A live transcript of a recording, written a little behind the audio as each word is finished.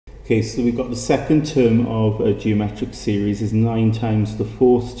Okay, so we've got the second term of a geometric series is 9 times the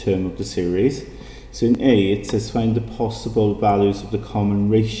fourth term of the series. So in A, it says find the possible values of the common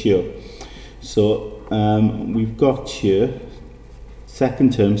ratio. So we've got here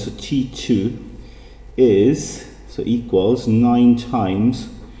second term, so T2 is, so equals 9 times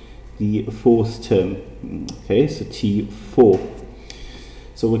the fourth term. Okay, so T4.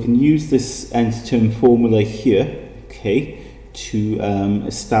 So we can use this nth term formula here, okay, to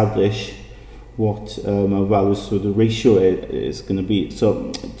establish what our values for the ratio is going to be.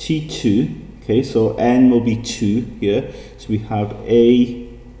 So T2, okay, so n will be 2 here. So we have a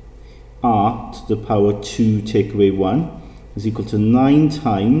r to the power 2 take away 1 is equal to 9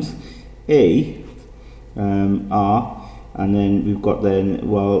 times a r, and then we've got then,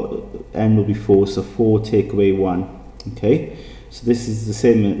 well, n will be 4, so 4 take away 1, okay. So this is the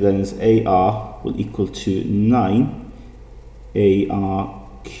same then as AR will equal to 9 AR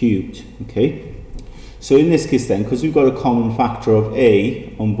cubed, okay. So in this case then, because we've got a common factor of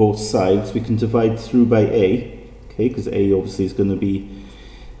A on both sides, we can divide through by A, okay, because A obviously is going to be,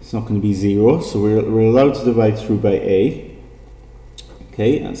 it's not going to be 0, so we're allowed to divide through by A,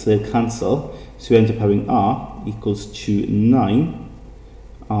 okay, and so they'll cancel, so we end up having R equals to 9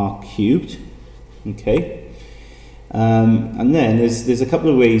 R cubed, okay. And then there's a couple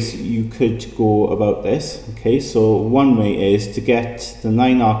of ways you could go about this. Okay, so one way is to get the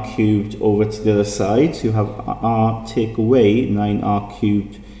 9r cubed over to the other side. So you have r take away 9r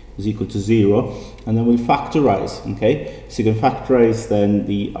cubed is equal to 0, and then we'll factorize. Okay, so you can factorize then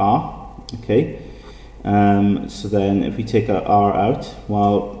the r. Okay, so then if we take our r out,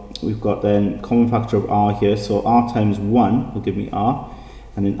 well, we've got then common factor of r here. So r times 1 will give me r,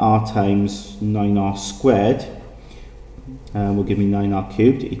 and then r times 9r squared will give me 9r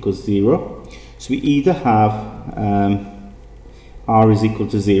cubed equals 0. So we either have r is equal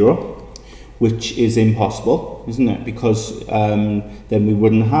to 0, which is impossible, isn't it? Because then we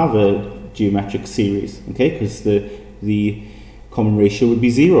wouldn't have a geometric series, okay? Because the common ratio would be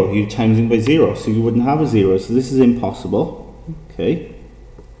 0. You're timesing by 0, so you wouldn't have a 0. So this is impossible, okay?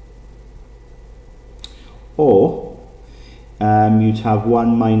 Or you'd have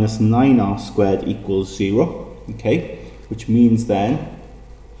 1 minus 9r squared equals 0, okay? Which means then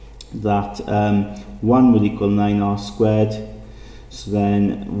that 1 will equal 9r squared, so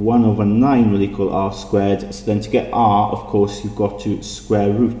then 1 over 9 will equal r squared. So then to get r, of course, you've got to square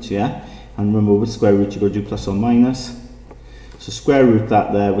root, yeah? And remember, with square root, you've got to do plus or minus. So square root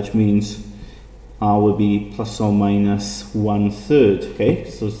that there, which means r will be plus or minus 1/3, okay?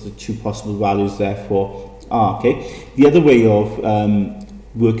 So those are the two possible values there for r, okay? The other way of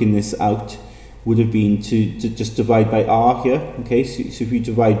working this out would have been to just divide by r here, okay? So if you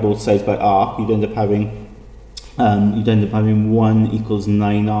divide both sides by r, you'd end up having 1 equals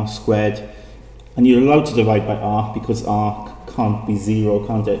 9r squared, and you're allowed to divide by r because r can't be 0,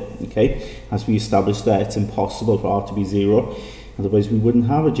 can't it? Okay, as we established there, it's impossible for r to be 0, otherwise we wouldn't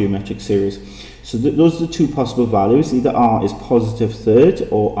have a geometric series. So those are the two possible values. Either r is positive third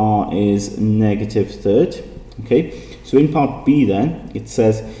or r is negative third, okay? So in part B then, it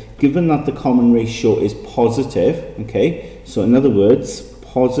says given that the common ratio is positive, okay, so in other words,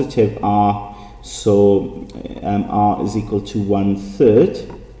 positive r, so r is equal to 1/3,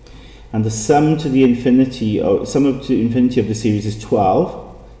 and the sum to the infinity, or sum of to infinity of the series is 12,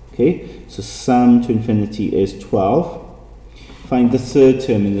 okay, so sum to infinity is 12. Find the third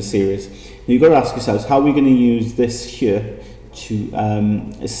term in the series. Now you've got to ask yourselves, how are we going to use this here to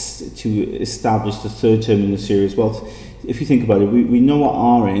establish the third term in the series? Well, if you think about it, we know what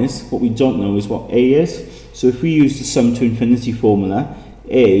r is, what we don't know is what a is. So if we use the sum to infinity formula,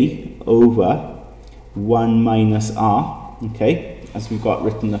 a over 1 minus r, okay, as we've got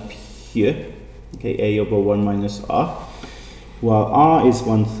written up here, okay, a over 1 minus r, well, r is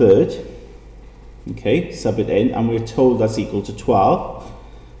 1/3, okay, sub it in, and we're told that's equal to 12,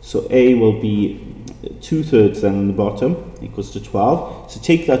 so a will be 2/3 then on the bottom, equals to 12, so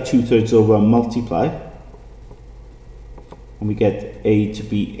take that 2/3 over and multiply, and we get a to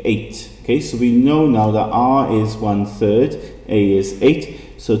be 8. Okay, so we know now that r is 1/3, a is 8.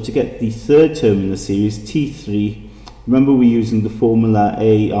 So to get the third term in the series, T3, remember we're using the formula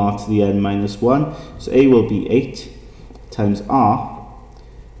a r to the n minus 1. So a will be 8 times r,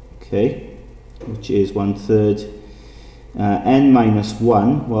 okay, which is 1/3. N minus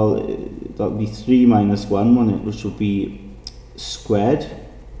 1, well, that would be 3 minus 1, won't it, which will be squared.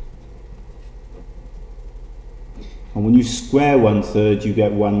 And when you square 1/3, you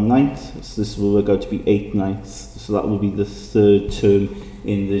get 1/9, so this will work out to be 8/9. So that will be the third term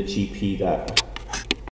in the GP there.